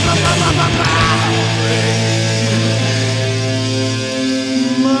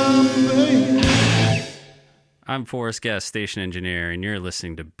I'm Forrest Guest, station engineer, and you're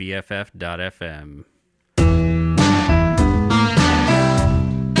listening to BFF.FM.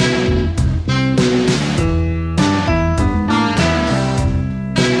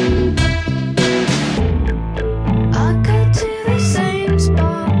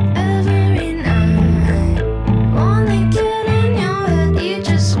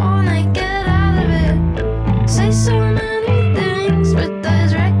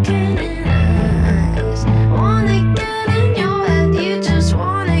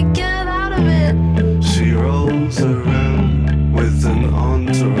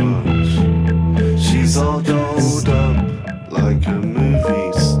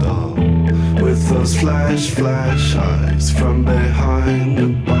 Flash eyes from behind the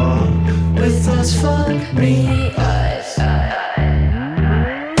bar with those fuck me eyes.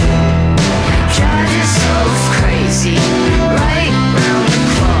 Drive yourself crazy, right round the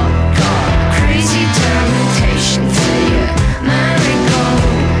clock. Got crazy temptation for you, marigold,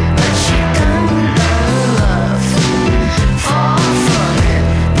 but you don't know love. Far from it,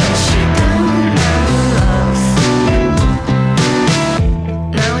 but you don't know love.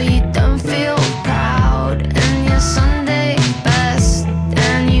 Now you don't feel Sunday best,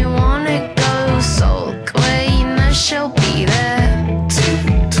 and you wanna go sulk where you know she'll be there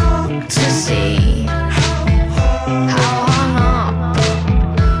to talk to see how hung up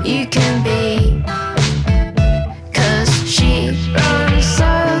you can be, 'cause she runs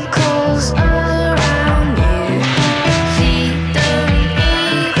circles around you. She don't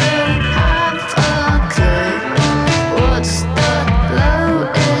even have a clue what's the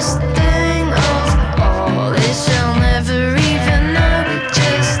lowest thing of all. She'll never even know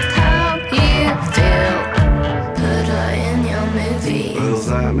just how you feel. Put her in your movie. Will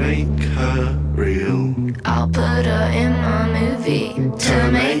that make her real? I'll put her in my movie to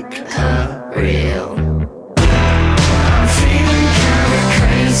make her real. I'm feeling kinda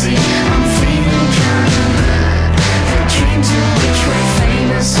crazy, I'm feeling kinda mad. The dreams in which we're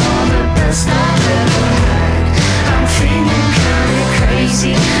famous are the best I've ever had. I'm feeling kinda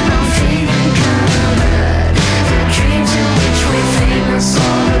crazy, I'm feeling kinda mad. Dreams in which we're famous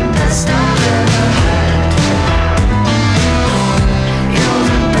are the best I've ever had. You're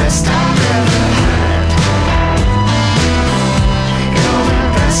the best I've ever had. You're the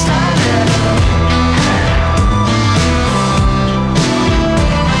best I've ever had.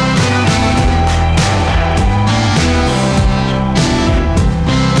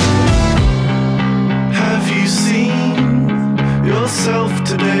 Have you seen yourself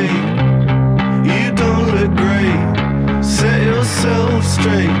today? You don't look great. Set yourself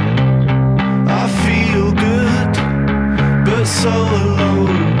straight. I feel good, but so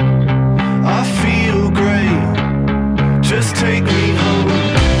alone. I feel great. Just take me home.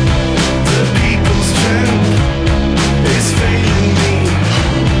 The people's trend is failing me.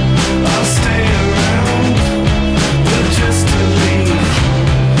 I'll stay around, but just to leave.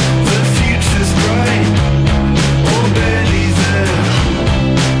 The future's bright, or barely there.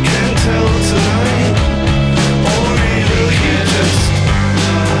 Can't tell tonight.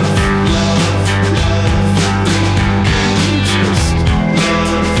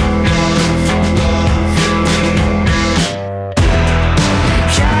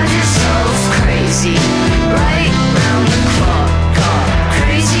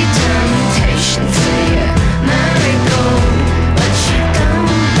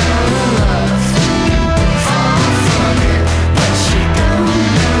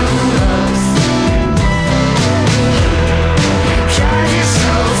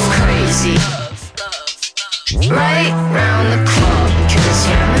 Right round the clock, 'cause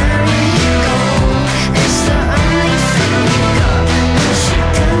you're marigold. It's the only thing you got, but you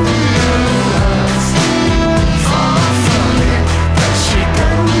don't know love. Far from it, but you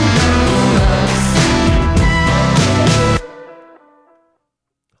don't know love.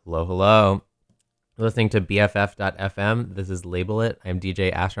 Hello, hello. Listening to BFF.FM. This is Label It. I'm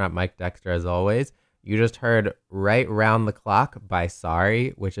DJ Astronaut Mike Dexter as always. You just heard Right Round the Clock by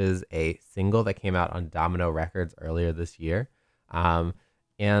Sorry, which is a single that came out on Domino Records earlier this year.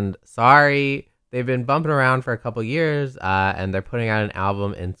 And Sorry, they've been bumping around for a couple years, and they're putting out an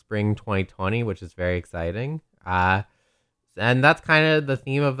album in spring 2020, which is very exciting. And that's kind of the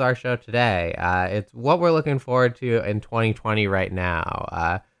theme of our show today. It's what we're looking forward to in 2020 right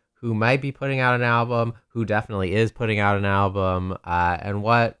now. Who might be putting out an album, who definitely is putting out an album, and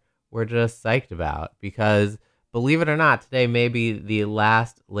what we're just psyched about, because believe it or not, today may be the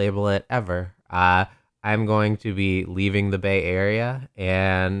last Label It ever. I'm going to be leaving the Bay Area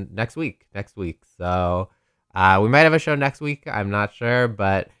and next week. So we might have a show next week. I'm not sure,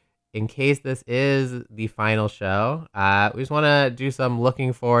 but in case this is the final show, we just want to do some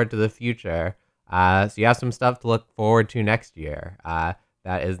looking forward to the future. So you have some stuff to look forward to next year.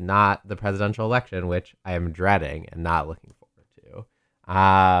 That is not the presidential election, which I am dreading and not looking forward to.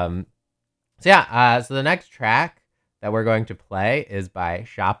 So the next track that we're going to play is by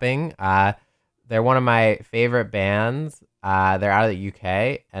Shopping. They're one of my favorite bands. They're out of the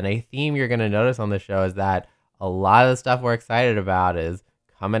UK, and a theme you're going to notice on the show is that a lot of the stuff we're excited about is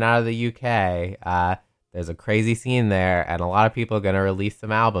coming out of the UK. There's a crazy scene there, and a lot of people are going to release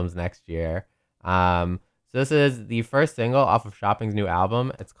some albums next year. So this is the first single off of Shopping's new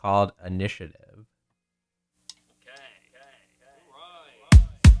album. It's called Initiative.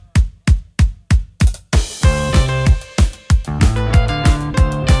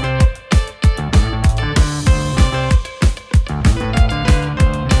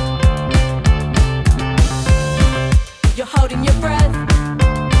 You're holding your breath.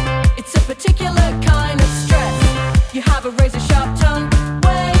 It's a particular kind of stress. You have a razor sharp tongue.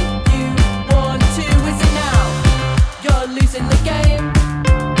 Where you want to, is it now? You're losing the game.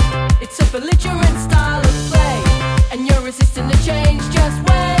 It's a belligerent style of play, and you're resisting the change. Just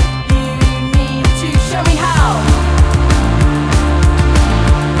when you need to show me how.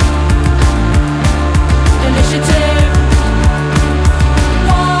 Initiative.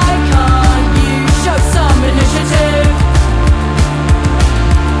 Why can't you show some initiative?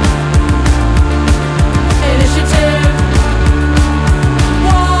 Initiative.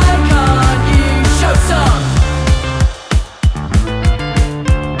 Why can't you show some?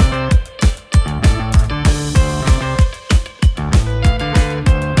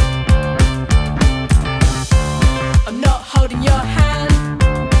 I'm not holding your hand.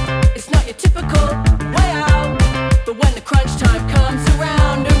 It's not your typical way out. But when the crunch time comes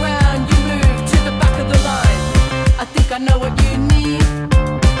around, you move to the back of the line. I think I know what you need,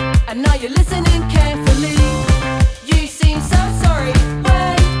 and now you're listening carefully. You seem so sorry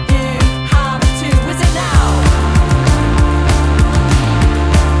when you have to. Is it now?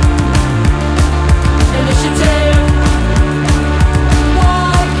 Initiative.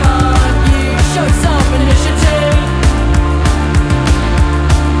 Why can't you show some initiative?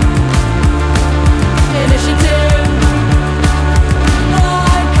 Initiative.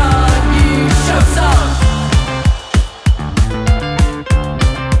 Why can't you show some?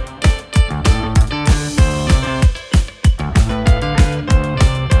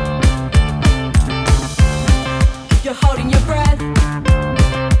 You're holding your breath.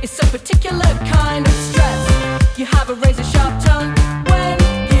 It's a particular kind of stress. You have a razor sharp tongue. When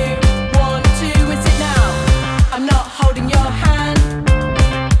you want to, is it now? I'm not holding your hand.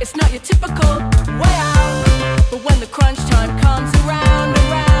 It's not your typical way out. But when the crunch time comes around,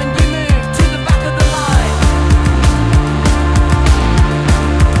 you move to the back of the line.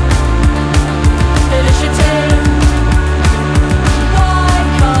 Initiative. Why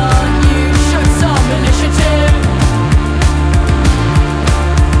can't you show some initiative?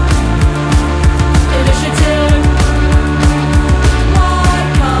 Initiative. Why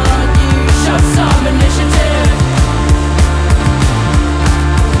can't you show some initiative?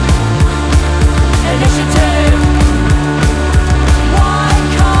 Initiative. Why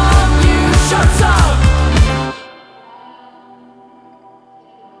can't you show some?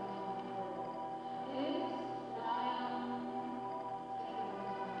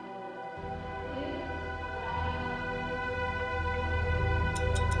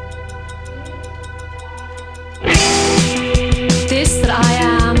 This that I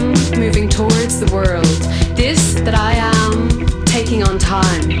am moving towards the world. This that I am taking on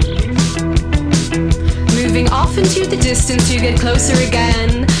time. Moving off into the distance to get closer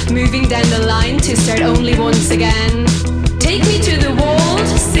again. Moving down the line to start only once again. Take me to the walled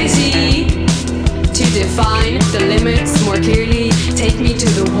city to define the limits more clearly. Take me to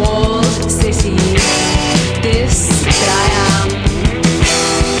the walled city. This that I am.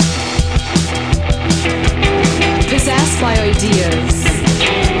 Possessed by ideas.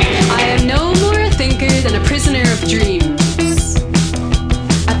 I am no more a thinker than a prisoner of dreams.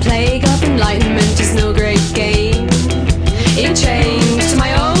 A plague of enlightenment is no great gain. In change to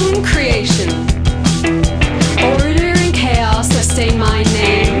my own creation. Order and chaos that stain my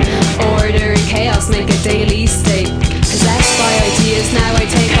name. Order and chaos make a daily state. Possessed by ideas, now I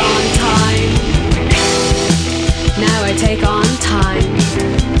take on time. Now I take on time.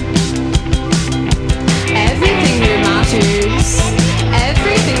 Everything here matters.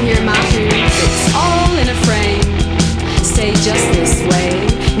 Everything here matters. It's all in a frame. Stay just this way.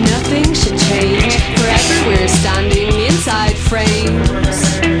 Nothing should change. Forever we're standing inside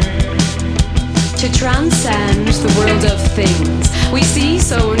frames. To transcend the world of things, We see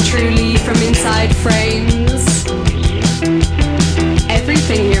so untruly from inside frames.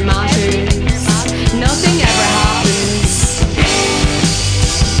 Everything here matters. Nothing ever happens.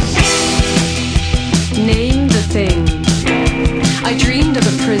 Name the thing. I dreamed of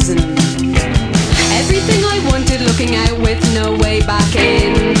a prison. Everything I wanted looking out with no way back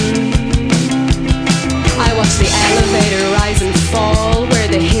in. I watched the elevator rise and fall where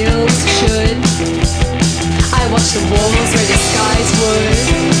the hills should. I watched the walls where the skies would.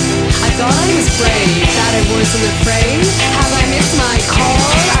 I thought I was brave, that I wasn't afraid. Have I missed my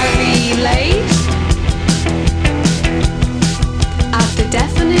call? Are we late? At the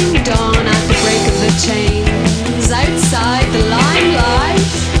deafening dawn, at the break of the chains, outside the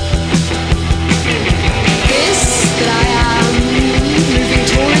limelight, this that I am, moving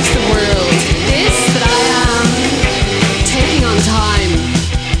towards the world. This that I am, taking on time.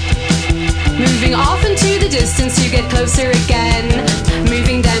 Moving off into the distance, you get closer again.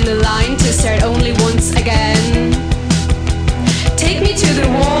 Moving down the line to start only once again. Take me to the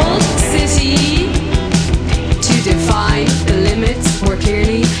walled city to define the limits more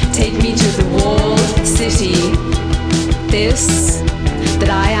clearly. Take me to the walled city. This that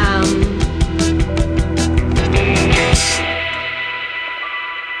I am.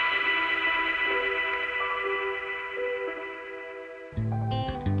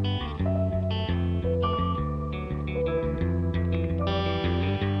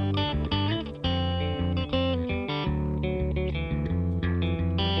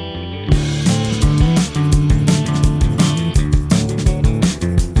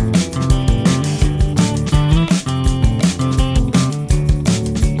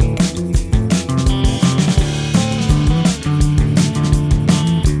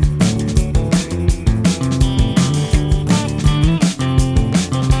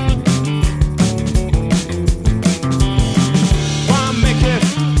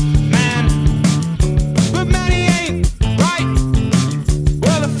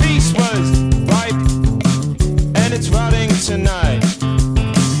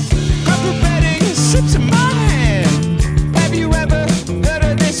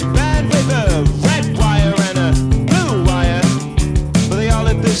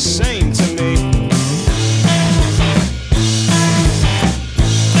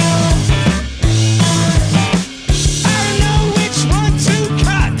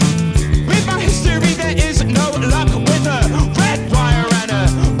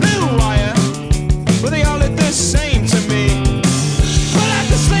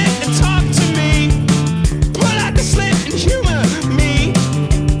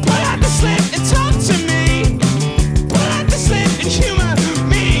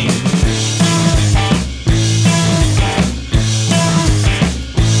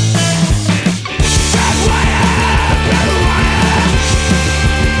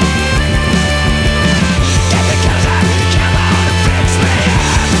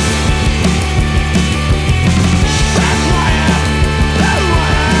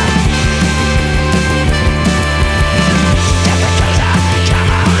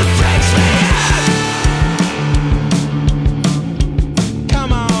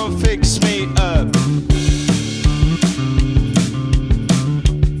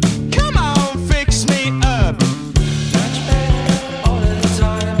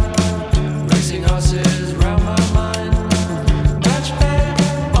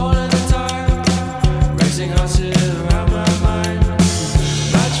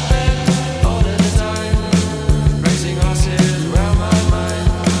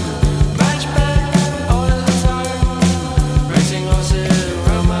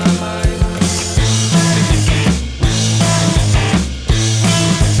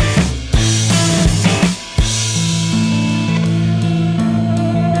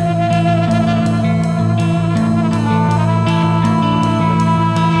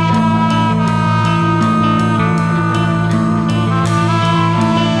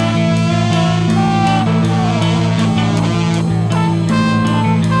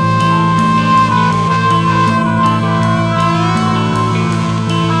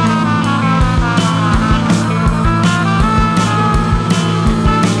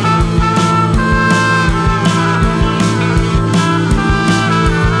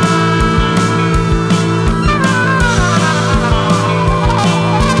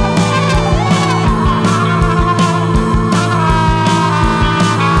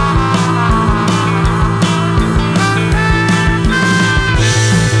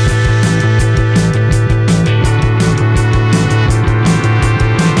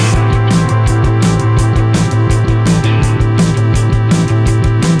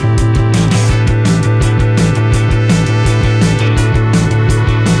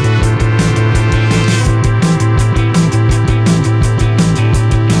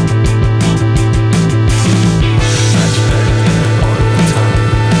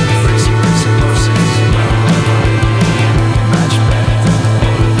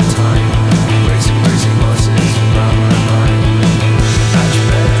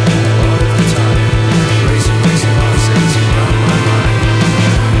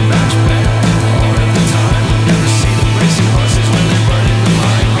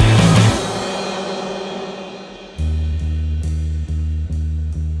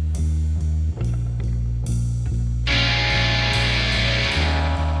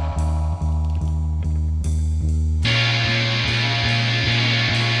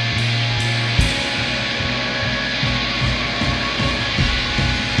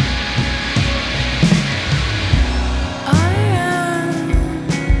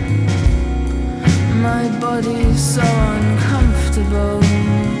 my body's so uncomfortable.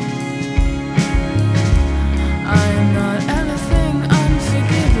 I'm not anything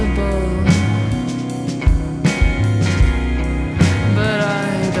unforgivable, but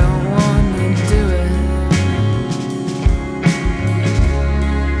I don't wanna do it.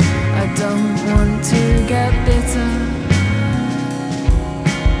 I don't want to get bitter,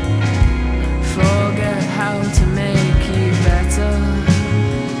 forget how to make you better.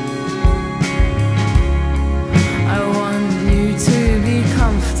 I want you to be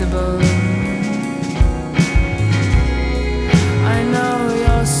comfortable. I know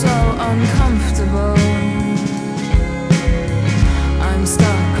you're so uncomfortable. I'm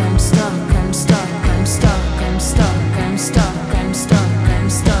stuck, I'm stuck, I'm stuck, I'm stuck, I'm stuck, I'm stuck, I'm stuck, I'm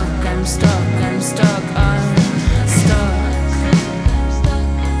stuck, I'm stuck, I'm stuck, I'm stuck.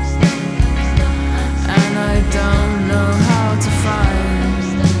 And I don't know how to find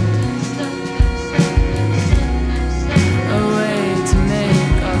a way to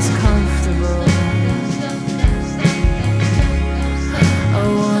make us comfortable. I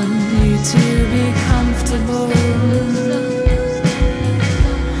want you to be comfortable,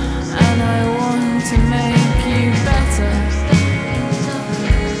 and I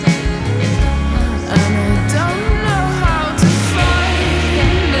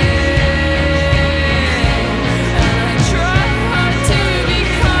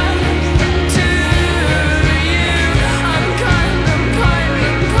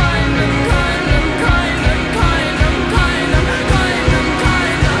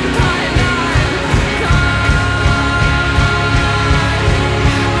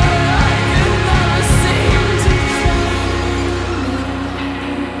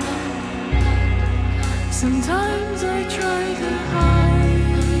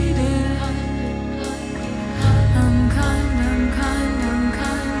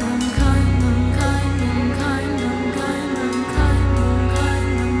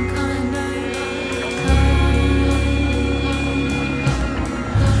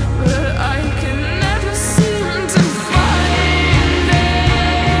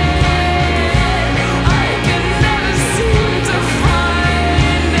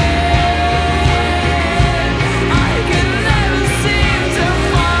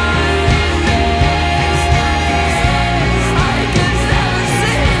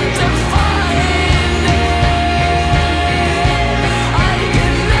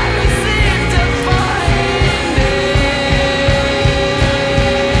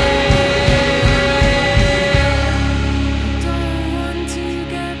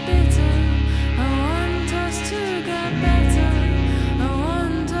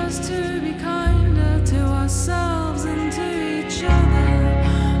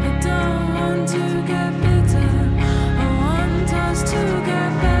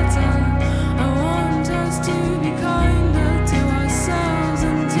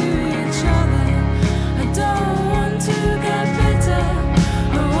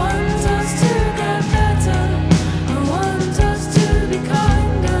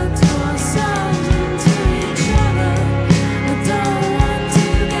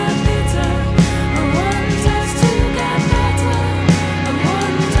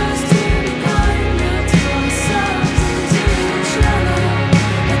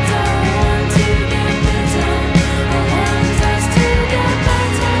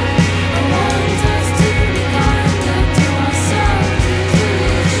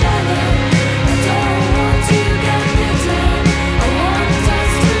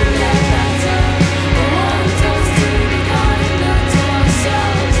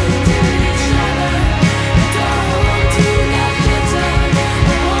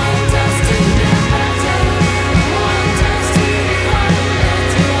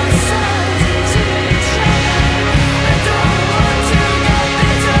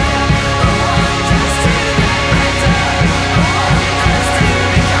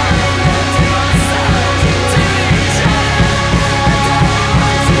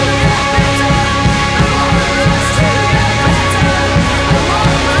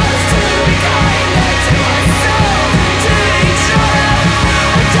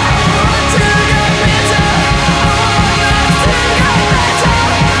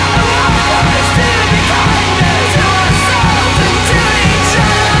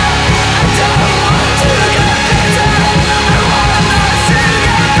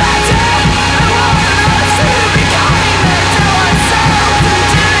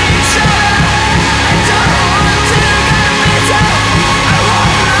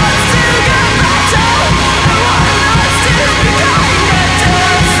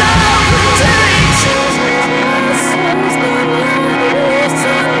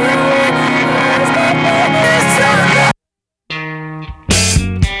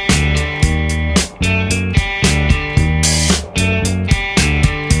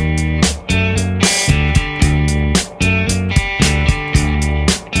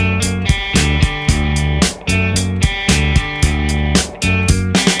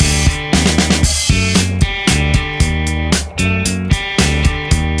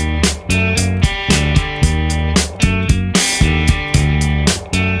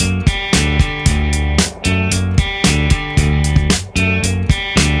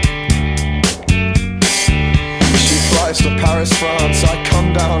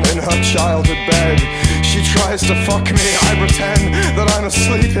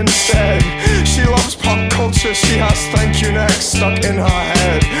stuck in her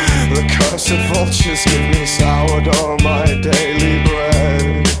head. The cursed vultures give me sourdough, my daily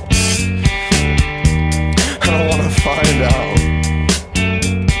bread. And I wanna find out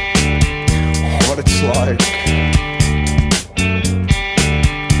what it's like.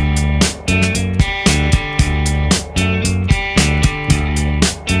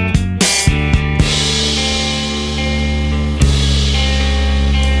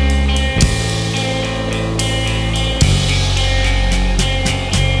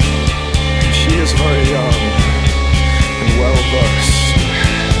 Very young and well-versed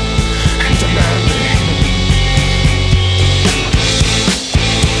and demanding.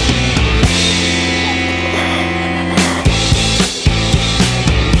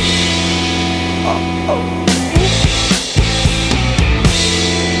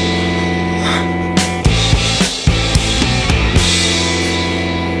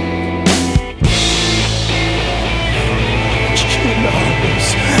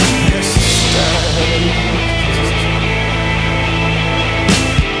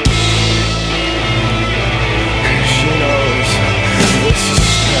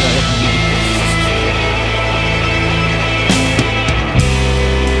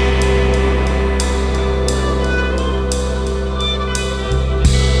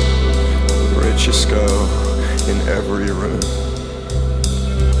 In every room,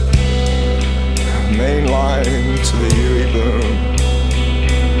 main line to the Huey boom.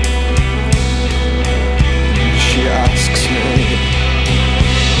 She asks me,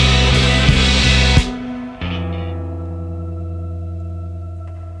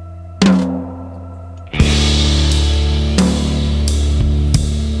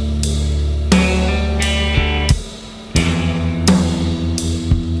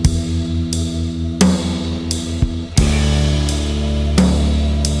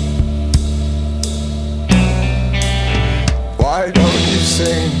 why don't you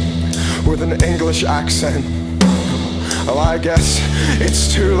sing with an English accent? Well, I guess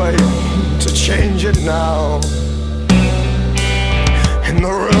it's too late to change it now. In the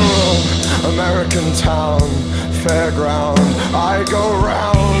rural American town fairground, I go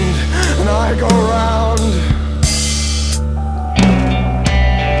round and I go round.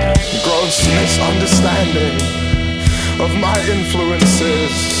 Gross misunderstanding of my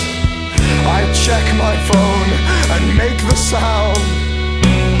influences. I check my phone and make the sound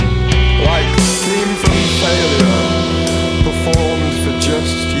like the theme from Failure, performed for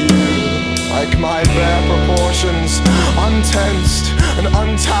just you. Like my bare proportions, untensed and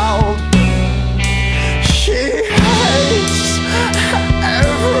untoweled. She hates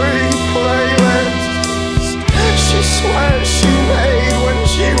every playlist she swears she made when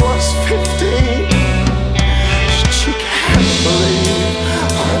she was 15. She can't believe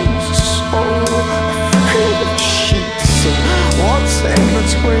I'm so afraid of sheets and what's in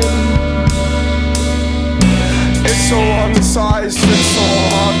between. It's a one-size-fits-all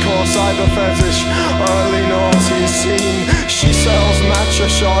hardcore cyber fetish, early naughty scene. She sells matcha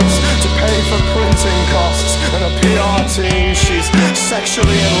shots to pay for printing costs and a PR team. She's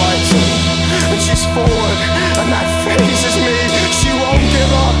sexually enlightened and she's forward, and that phases me. She won't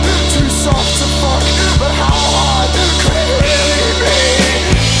give up, too soft to fuck, but how hard could it really be?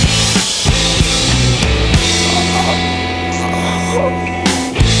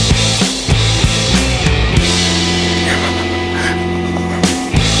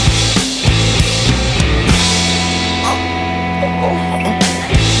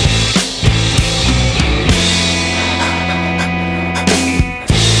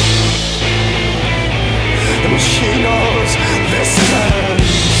 She knows this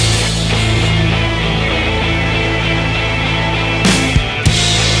ends.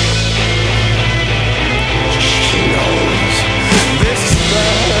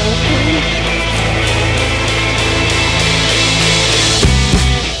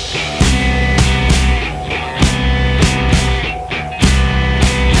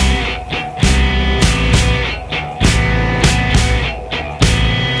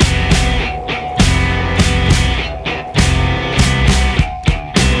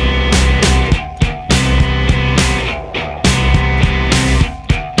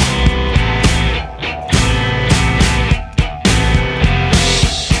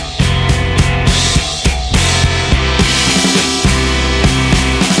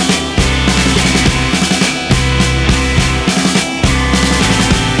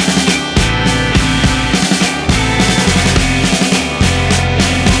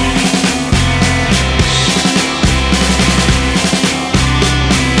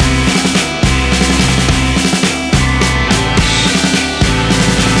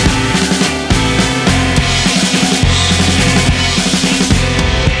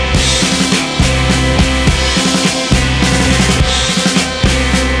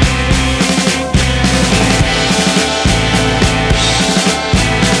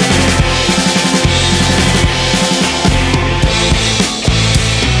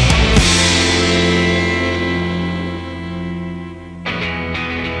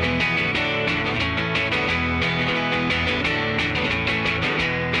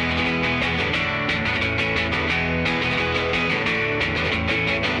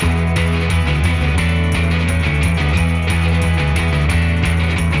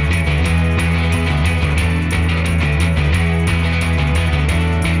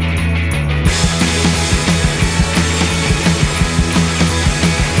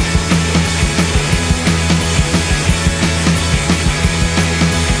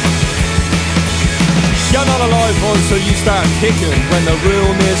 till you start kicking, when the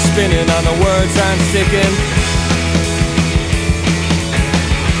room is spinning and the words aren't sticking.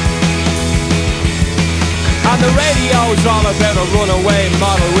 And the radio's all about a runaway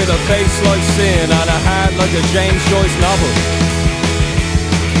model with a face like sin and a heart like a James Joyce novel.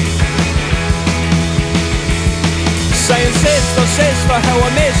 Saying, sister, sister, how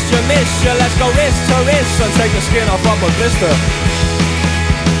I missed you, let's go wrist to wrist and take the skin off of a blister.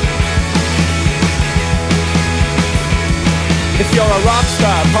 If you're a rock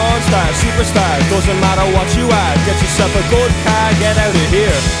star, porn star, superstar, doesn't matter what you are, get yourself a good car, get out of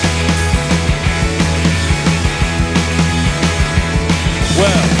here.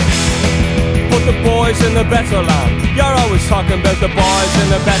 Well, put the boys in the better land. You're always talking about the boys in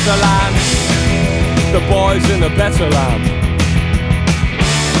the better land. The boys in the better land.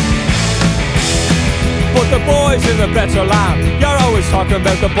 Put the boys in the better land. You're always talking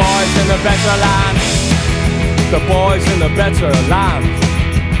about the boys in the better land. The boys in the better land.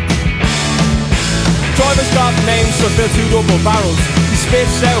 Driver's got names to fill 2 double barrels. He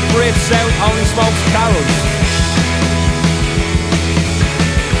spits out, breathes out, only smokes carols.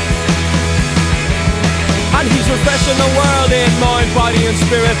 And he's refreshing the world in mind, body and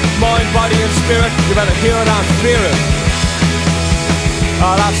spirit. Mind, body and spirit. You better hear it and fear it.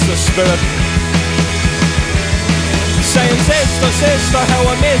 Oh, that's the spirit. Saying, sister, sister, how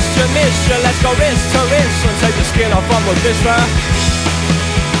I missed you, let's go wrist to wrist and take the skin off of a blister.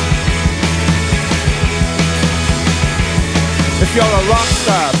 If you're a rock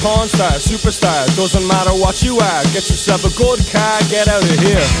star, porn star, superstar, doesn't matter what you are, get yourself a good car, get out of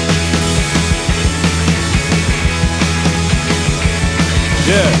here.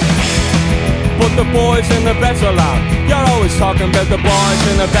 Yeah. Put the boys in the better land. You're always talking about the boys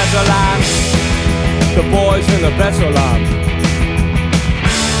in the better land. The boys in the better land.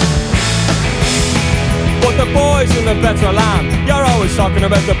 Put the boys in the better land. You're always talking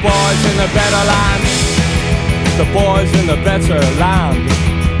about the boys in the better land. The boys in the better land.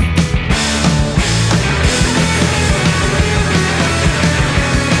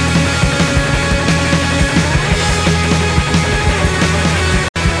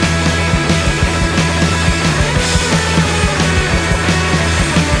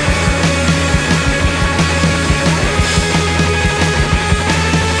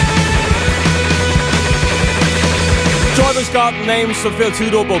 Driver's got names to fill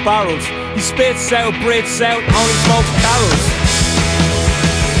 2 double barrels. He spits out, breathes out, only smokes carols.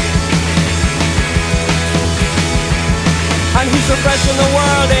 And he's refreshing the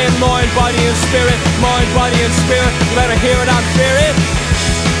world in mind, body and spirit. Mind, body and spirit. You better hear it and fear it.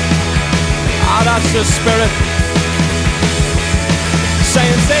 Ah, that's the spirit.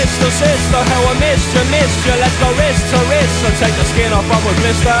 Saying, sister, sister, how I missed you, let's go wrist to wrist and take the skin off of a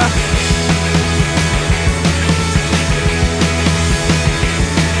blister.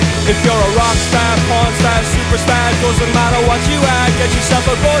 If you're a rock star, porn star, superstar, doesn't matter what you are, get yourself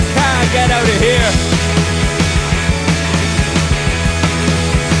a good car, get out of here.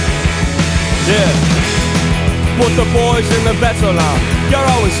 Yeah. Put the boys in the better land. You're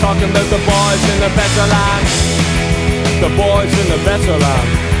always talking about the boys in the better land. The boys in the better land.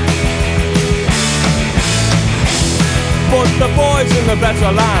 Put the boys in the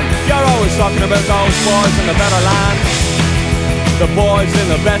better land. You're always talking about those boys in the better land. The boys in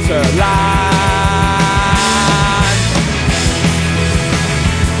the better land.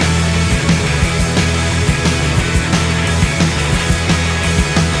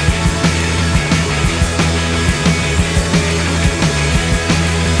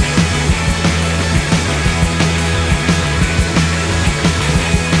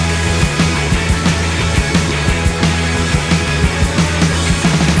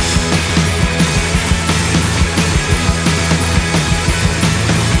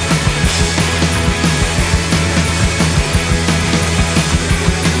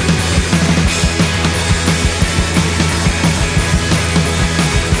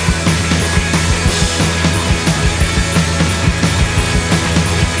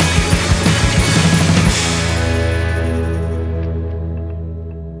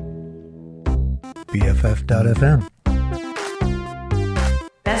 BFF.FM.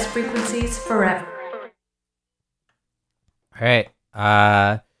 Best frequencies forever. All right.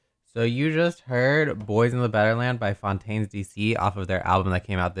 So you just heard Boys in the Better Land by Fontaines DC off of their album that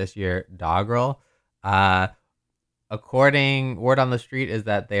came out this year, Doggerel. According, word on the street is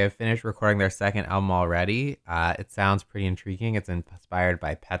that they have finished recording their second album already. It sounds pretty intriguing. It's inspired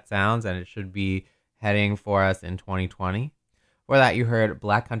by Pet Sounds, and it should be heading for us in 2020. For that, you heard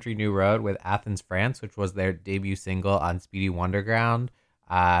Black Country New Road with Athens, France, which was their debut single on Speedy Wonderground.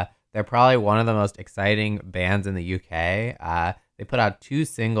 They're probably one of the most exciting bands in the UK. They put out 2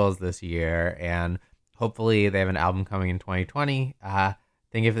 singles this year, and hopefully they have an album coming in 2020. I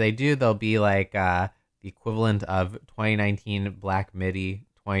think if they do, they'll be like the equivalent of 2019 Black Midi.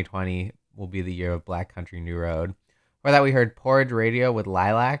 2020 will be the year of Black Country New Road. For that, we heard Porridge Radio with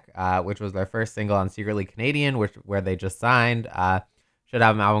Lilac, which was their first single on Secretly Canadian, where they just signed. Should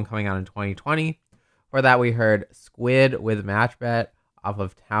have an album coming out in 2020. For that, we heard Squid with Matchbet off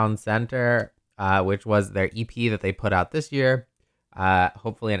of Town Center, which was their EP that they put out this year.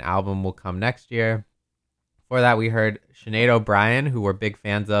 Hopefully an album will come next year. For that, we heard Sinead O'Brien, who we're big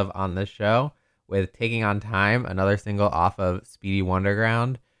fans of on this show, with Taking on Time, another single off of Speedy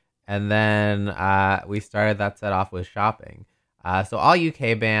Wonderground. And then we started that set off with Shopping. So all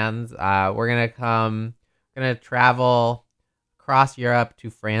UK bands, we're going to travel across Europe to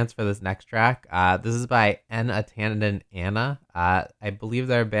France for this next track. This is by En Attendant Anna. I believe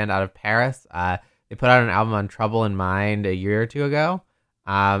they're a band out of Paris. They put out an album on Trouble in Mind a year or two ago,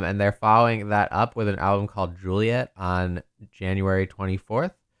 and they're following that up with an album called Juliet on January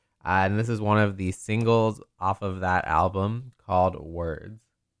 24th. And this is one of the singles off of that album called Words.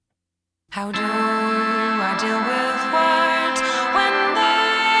 How do I deal with words when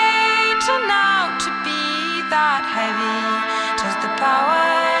they turn out to be that heavy? Does the power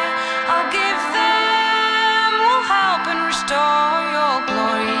I'll give them will help and restore your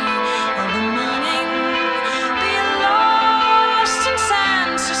glory? Will the meaning be lost in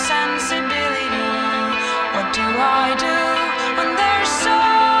sense or sensibility? What do I do when they're so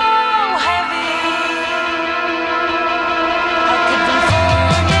heavy? I'll give them for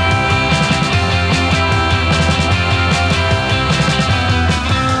me.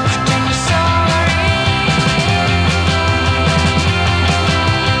 I'm sorry.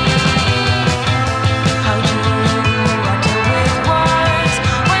 How do I deal with words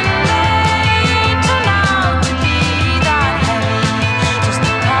when they turn out to be that heavy? Does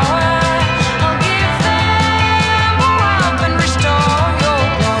the power I'll give them will help and restore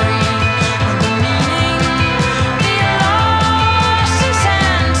your glory? Will the meaning be lost in sense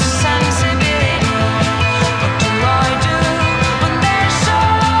or sensibility? What do I do when they're so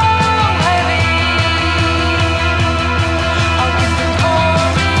heavy? I'll give them for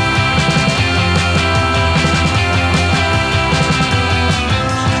me.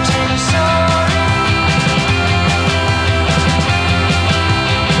 I'm telling sorry.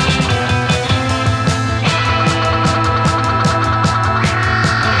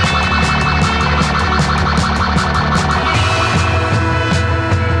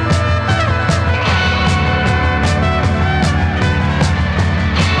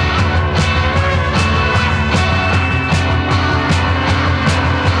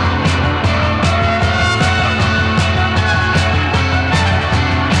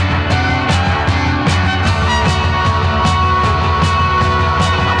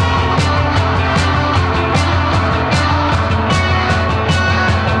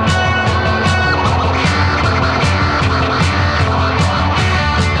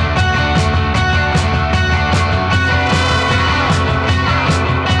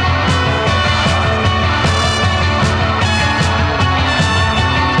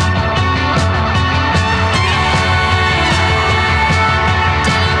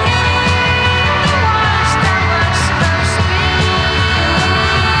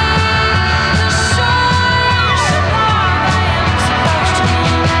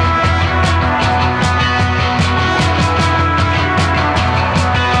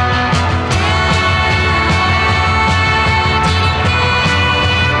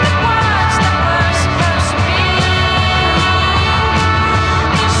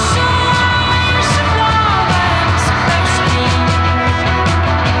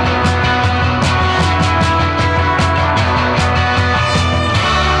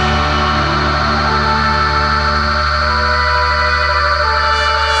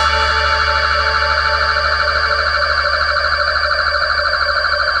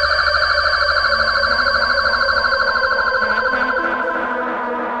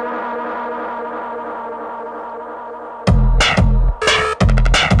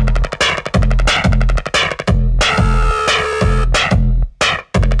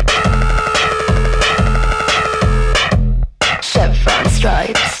 Chevron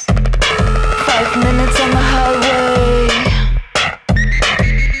stripes. 5 minutes on the highway.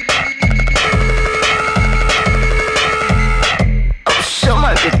 Oh, show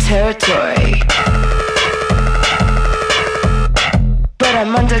my good territory. But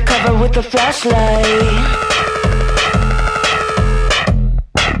I'm undercover with a flashlight.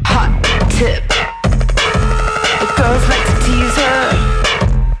 Hot tip. The girls like to tease her.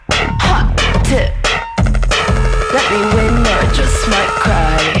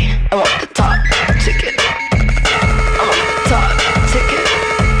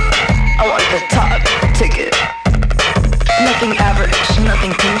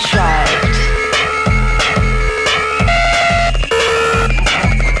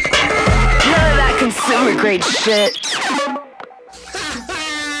 great shit.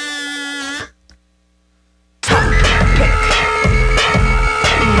 Top pick.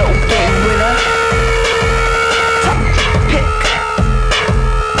 No game winner. Top pick.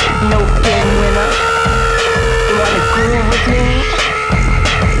 No game winner. You wanna groove with me?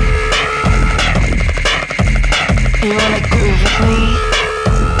 You wanna groove with me?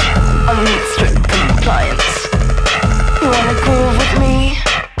 I need strict compliance. You wanna groove with me?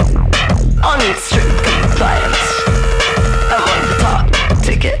 I need strict compliance. I want the top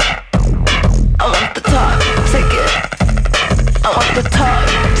ticket. I want the top ticket. I want the top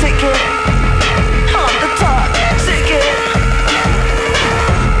ticket. I want the top ticket.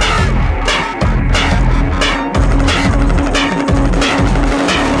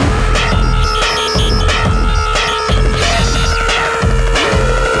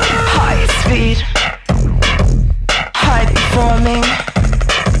 High speed, high performing,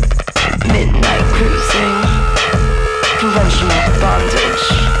 midnight cruising, conventional bondage.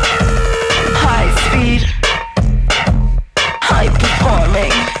 High speed, high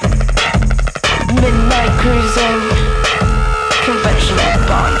performing, midnight cruising, conventional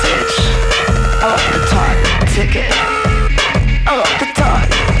bondage. I want the top ticket. I want the top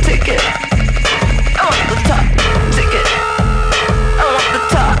ticket. I want the top ticket. I want the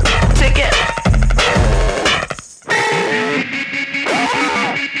top ticket.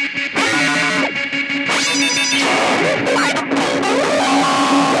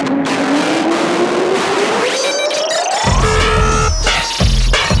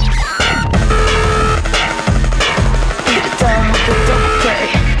 Beat it down with the double play.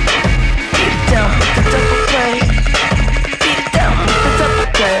 Beat it down with the double play. Beat it down with the double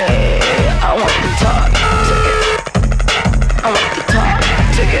play. I want the top ticket. I want the top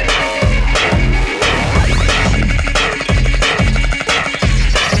ticket.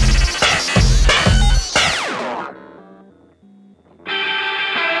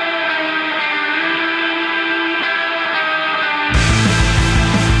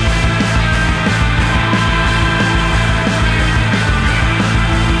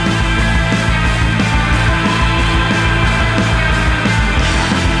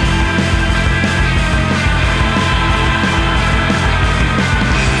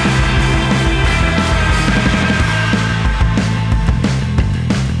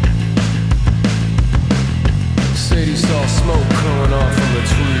 Sadie saw smoke coming up from the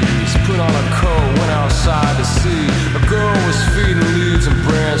trees. Put on a coat, went outside to see. A girl was feeding leaves and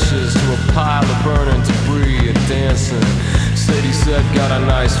branches to a pile of burning debris and dancing. Sadie said, got a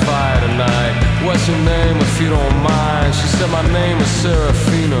nice fire tonight. What's your name if you don't mind? She said, my name is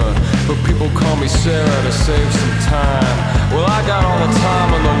Serafina, but people call me Sarah to save some time. Well, I got all the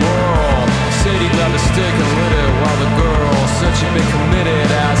time in the world. Sadie got the stick and lit it while the girl said she'd been committed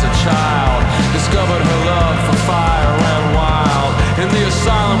as a child. Discovered her love for fire ran wild. In the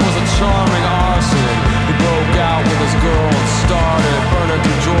asylum was a charming arson who broke out with his girl and started burning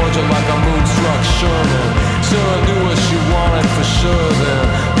through Georgia like a moonstruck Sherman. Sarah knew what she wanted for sure then.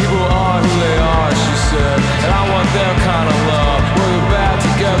 People are who they are, she said, and I want their kind of love. We're bad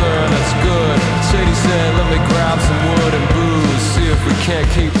together and it's good. Sadie said, let me grab some wood and booze, see if we can't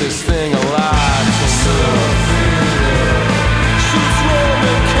keep this thing alive. Serafina, she's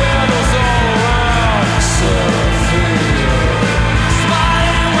rolling candles all around. Serafina,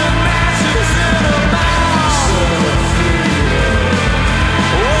 smiling with matches in her mouth. Serafina,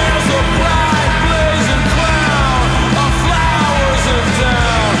 wears a bright blazing crown of flowers and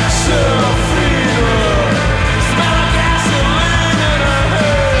down. Serafina, smell of gasoline in her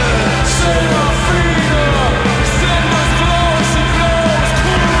head. Serafina, cinders glow, she glows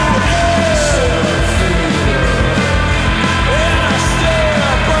cool. Serafina, in her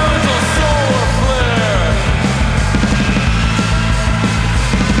stare burns a solar flare.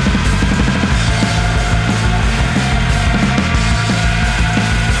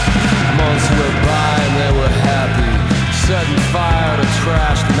 Months went by and they were happy, setting fire to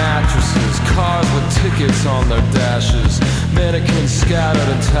trashed mattresses, cars with tickets on their dashes, mannequins scattered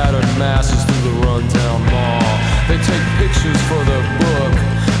in tattered masses through the rundown mall. They take pictures for their book,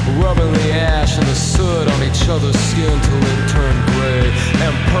 rubbing the ash and the soot on each other's skin till it turned gray,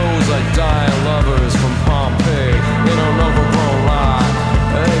 and pose like dying lovers from Pompeii in an overgrown lot.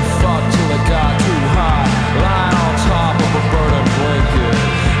 They fucked till it got too hot, lying on top of a burning blanket.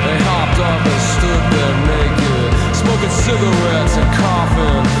 They hopped up and stood there naked, smoking cigarettes and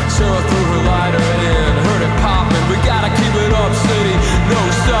coughing. Sarah threw her lighter in, heard it popping. We gotta keep it up, Sadie, no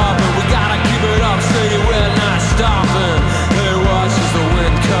stopping. We gotta keep it up, Sadie, we're not stopping. They watched as the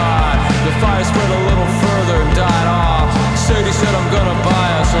wind caught, the fire spread a little further and died off. Sadie said, I'm gonna buy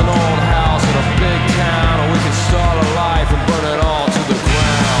us an old house in a big town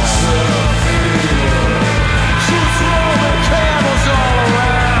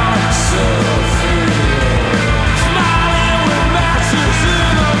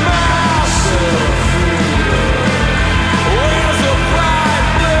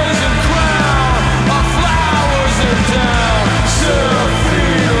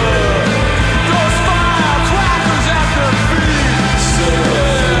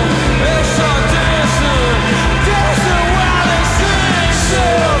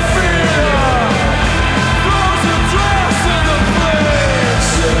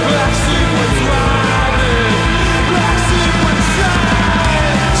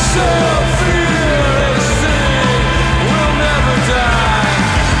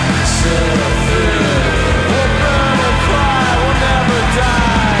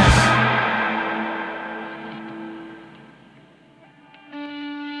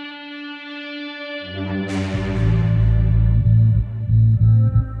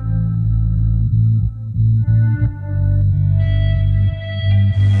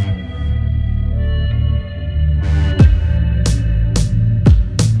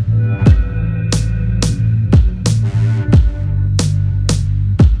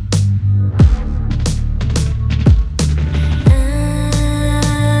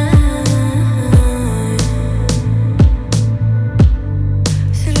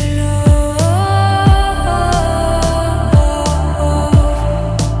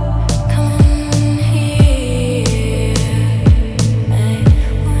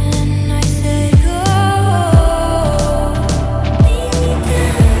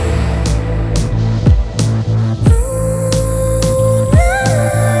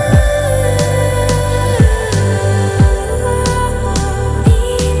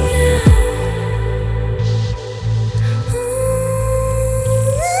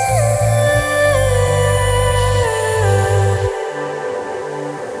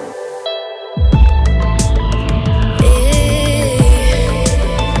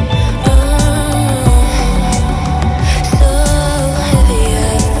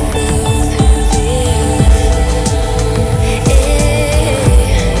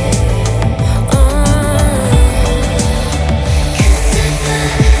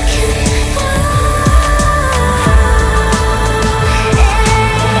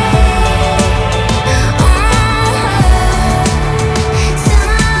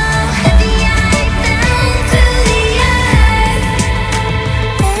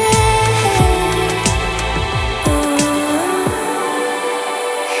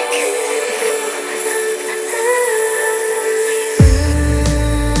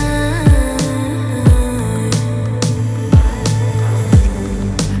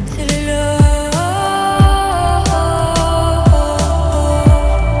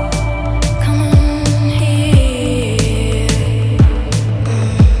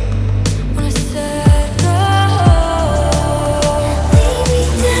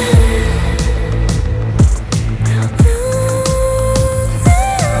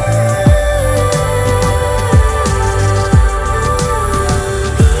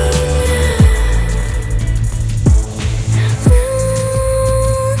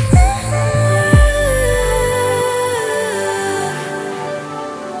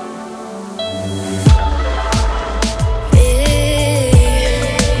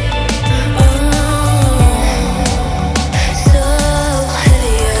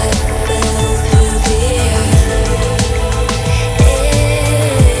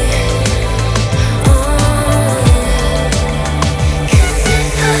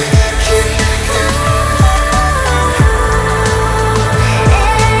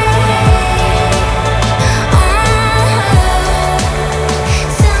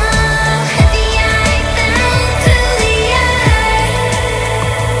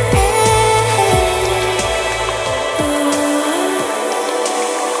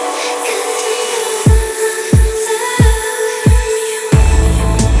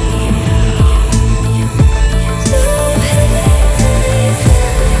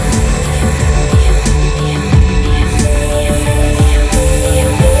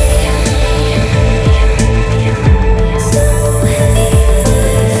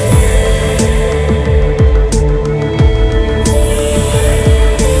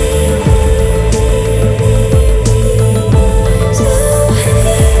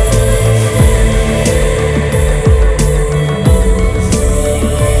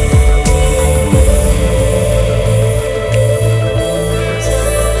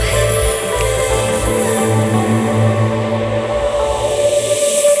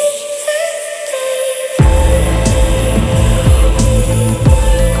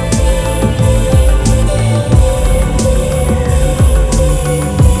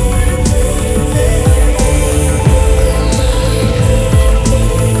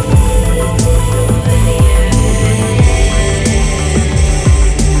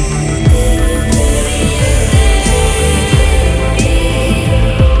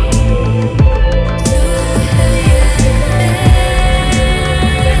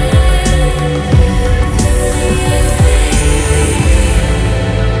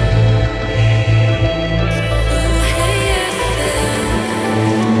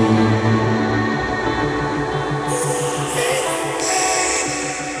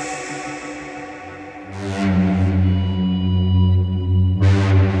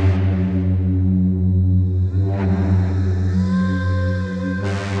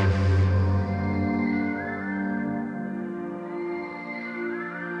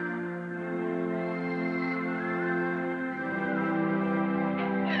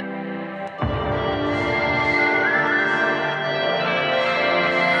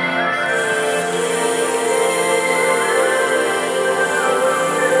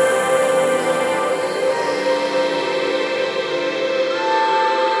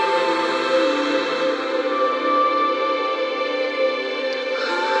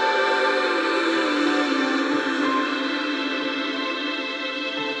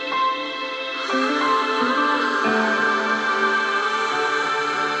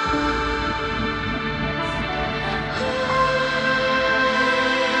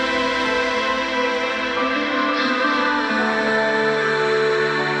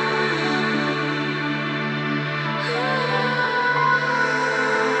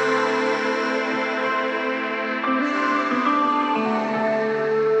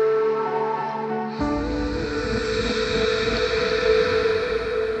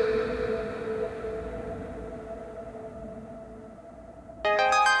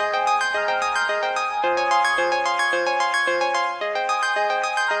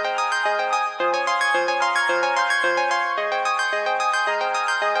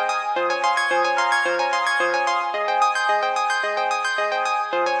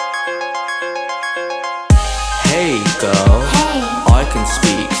Hey girl, I can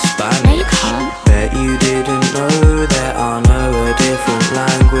speak Spanish. Bet you didn't know that I know a different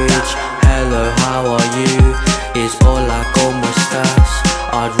language. Hello, how are you? Is hola, como estás?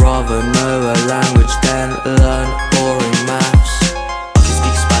 I'd rather know a language than learn boring maths. I can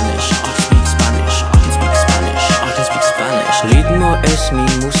speak Spanish, I can speak Spanish, I can speak Spanish, I can speak Spanish. Ritmo es mi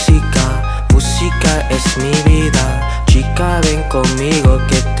música, música es mi vida. Chica, ven conmigo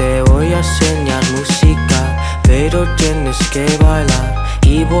que te voy a enseñar música. Pero tienes que bailar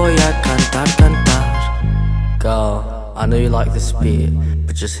y voy a cantar. Girl, I know you like this beat,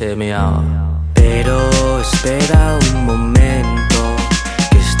 but just hear me out. Pero espera un momento,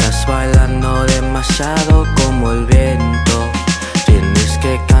 que estás bailando demasiado como el viento. Tienes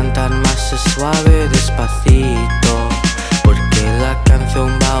que cantar más suave, despacito, porque la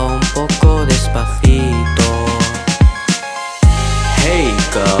canción va un poco despacito. Hey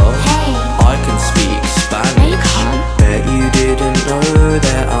girl, I can speak Spanish. Bet you didn't know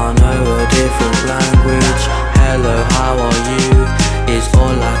that I know a different language. Hello, how are you? Is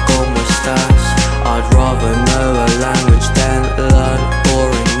hola, como estás? I'd rather know a language than learn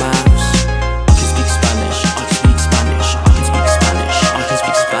boring maths. I can speak Spanish, I can speak Spanish, I can speak Spanish, I can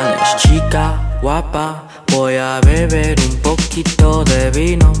speak Spanish. Chica guapa, voy a beber un poquito de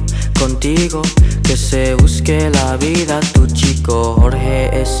vino contigo, que se busque la vida tu chico. Jorge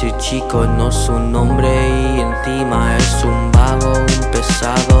es su chico, no su nombre, y encima es un vago, un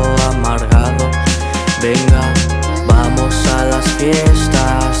pesado amargado. Venga, vamos a las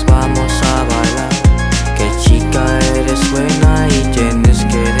fiestas, vamos a bailar, que chica eres buena y tienes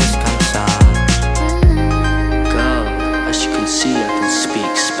que descansar. Girl, as you can see I can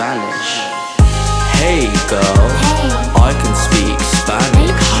speak Spanish. Hey girl, I can speak Spanish.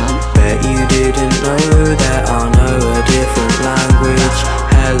 Bet you didn't know that I know a different language.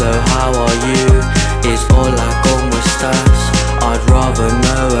 Hello, how are you? Is hola, como estás? I'd rather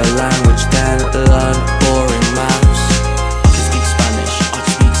know a language than learn boring maths. I can speak Spanish, I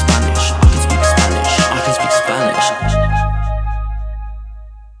can speak Spanish, I can speak Spanish, I can speak Spanish.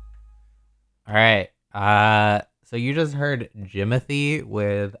 All right. So you just heard Jimothy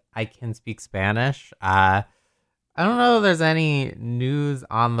with I Can Speak Spanish. I don't know if there's any news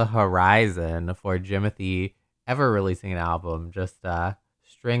on the horizon for Jimothy ever releasing an album, just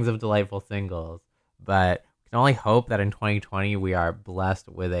strings of delightful singles. But we can only hope that in 2020 we are blessed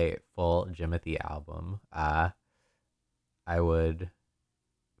with a full Jimothy album. I would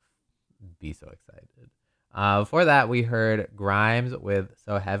be so excited. Before that, we heard Grimes with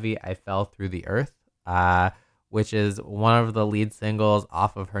So Heavy I Fell Through the Earth, which is one of the lead singles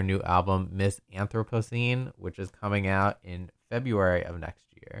off of her new album, Miss Anthropocene, which is coming out in February of next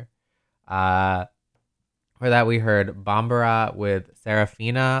year. For that, we heard Bambara with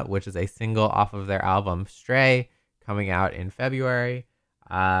Serafina, which is a single off of their album Stray, coming out in February.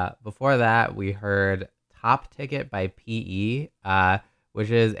 Before that, we heard Top Ticket by P.E., which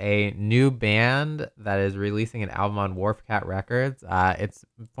is a new band that is releasing an album on Wharf Cat Records. It's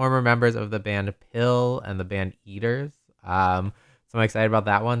former members of the band Pill and the band Eaters. So I'm excited about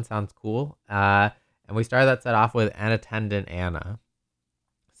that one. Sounds cool. And we started that set off with An Attendant Anna.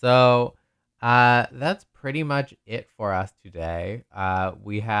 So that's pretty much it for us today.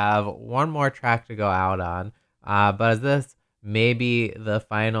 We have one more track to go out on. But as this may be the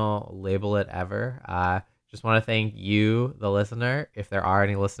final Label It ever, just want to thank you, the listener, if there are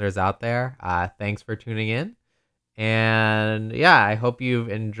any listeners out there. Thanks for tuning in. And yeah, I hope you've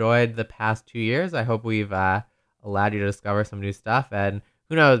enjoyed the past 2 years. I hope we've allowed you to discover some new stuff. And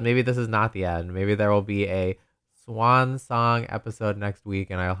who knows, maybe this is not the end. Maybe there will be a swan song episode next week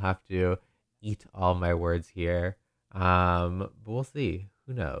and I'll have to eat all my words here. But we'll see.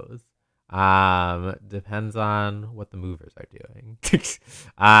 Who knows? Depends on what the movers are doing.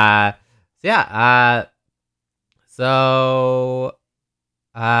 So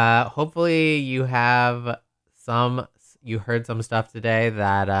hopefully you heard some stuff today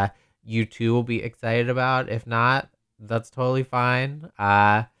that you too will be excited about. If not, that's totally fine.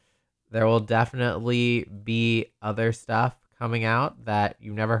 There will definitely be other stuff coming out that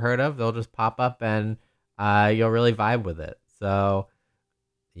you've never heard of. They'll just pop up and you'll really vibe with it. So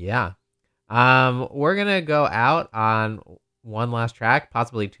yeah. We're going to go out on one last track,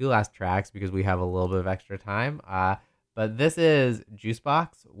 possibly two last tracks because we have a little bit of extra time. But this is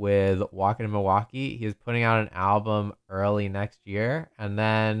Juicebox with Walking in Milwaukee. He's putting out an album early next year. And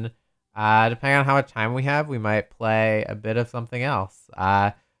then depending on how much time we have, we might play a bit of something else.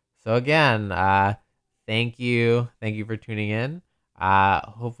 So again, thank you. Thank you for tuning in.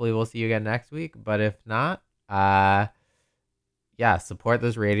 Hopefully we'll see you again next week. But if not, support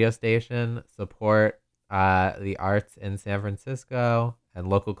this radio station. Support the arts in San Francisco and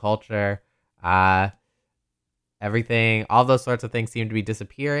local culture. Everything, all those sorts of things seem to be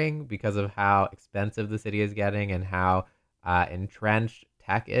disappearing because of how expensive the city is getting and how entrenched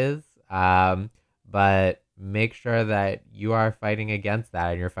tech is. But make sure that you are fighting against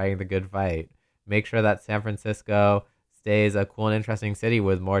that and you're fighting the good fight. Make sure that San Francisco stays a cool and interesting city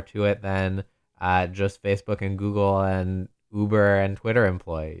with more to it than just Facebook and Google and Uber and Twitter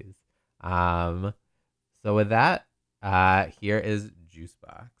employees. So with that, here is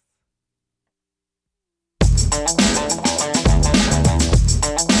Juicebox.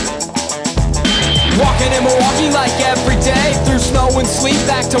 Walking in Milwaukee like every day, through snow and sleet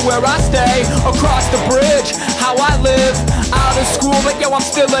back to where I stay. Across the bridge, how I live. Out of school, but yo, I'm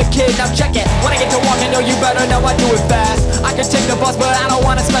still a kid. Now check it, when I get to walking, yo, you better know I do it fast. I can take the bus, but I don't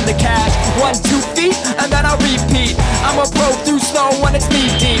wanna spend the cash. 1, 2 feet, and then I repeat. I'm a pro through snow when it's knee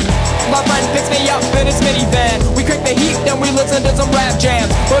deep. My friend picks me up in his minivan. We crank the heat, then we listen to some rap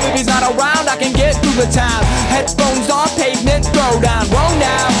jams. But if he's not around, I can get through the town. Headphones on, pavement, throw down. Whoa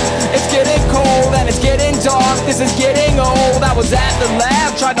now, it's getting cold and it's getting dark. This is getting old. I was at the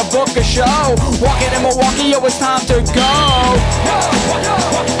lab, trying to book a show. Walking in Milwaukee, yo, it's time to go. Walking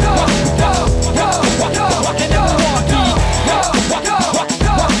in Milwaukee.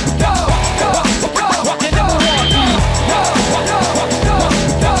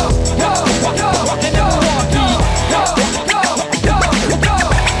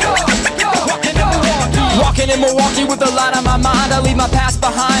 Walking in Milwaukee with a lot on my mind. I leave my past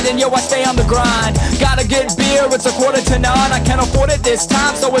behind and yo, I stay on the grind. Gotta get beer, it's 8:45. I can't afford it this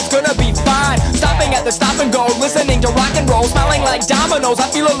time, so it's gonna be fine. Stopping at the stop and go, listening to rock and roll, smelling like dominoes, I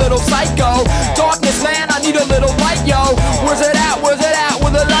feel a little psycho. Darkness, man, I need a little light, yo. Where's it at, where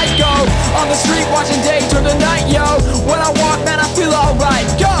the light go? On the street watching day turn to night, yo. When I walk, man, I feel alright.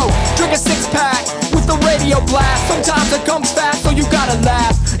 Go, drink a 6-pack with the radio blast. Sometimes it comes fast, so you gotta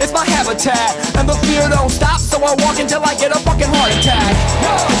laugh. It's my habitat, and the fear don't stop, so I walk until I get a fucking heart attack.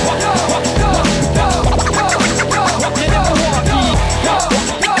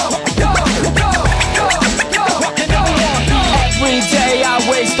 Every day I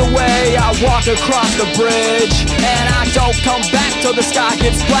waste away, I walk across the bridge, and I don't come back till the sky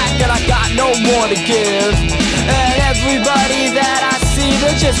gets black and I got no more to give. And everybody that I see,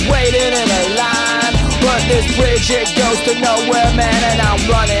 they're just waiting in a line. But this bridge, it goes to nowhere, man, and I'm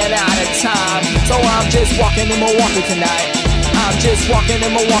running out of time. So I'm just walking in Milwaukee tonight. I'm just walking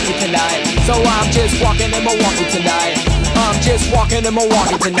in Milwaukee tonight. So I'm just walking in Milwaukee tonight. I'm just walking in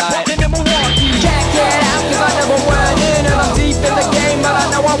Milwaukee tonight. Walking in Milwaukee. Can't get out cause I never went in. And I'm deep in the game, but I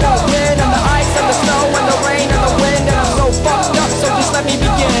know I won't win. And the ice and the snow and the rain and the wind. And I'm so fucked up, so just let me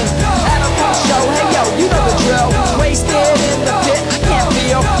begin. At a punk show, hey yo, you know the drill. Wasted in the pit, I can't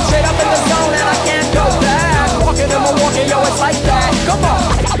feel. Straight up in the zone and I can't go back. Walking in Milwaukee, yo, it's like that. Come on.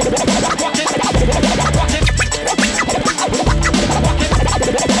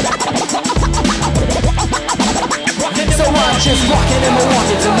 So I'm just walking in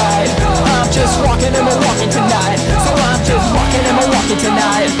Milwaukee tonight. I'm just walking in Milwaukee tonight. So I'm just walking in Milwaukee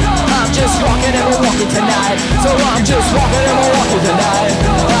tonight. I'm just walking in Milwaukee tonight. So I'm just walking in Milwaukee tonight.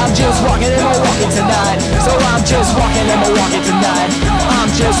 I'm just walking in Milwaukee tonight. So I'm just walking in Milwaukee tonight. I'm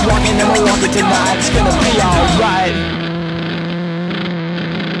just walking in Milwaukee tonight. It's gonna be alright.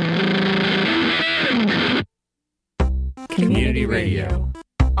 Community radio.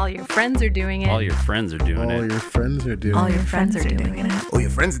 All your friends are doing it. All your friends are doing it. All your friends are doing All it. your friends are doing it. All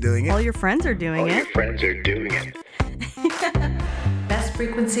your friends are doing it. All your friends are doing it. Friends are doing it. Best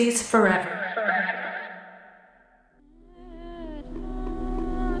frequencies forever.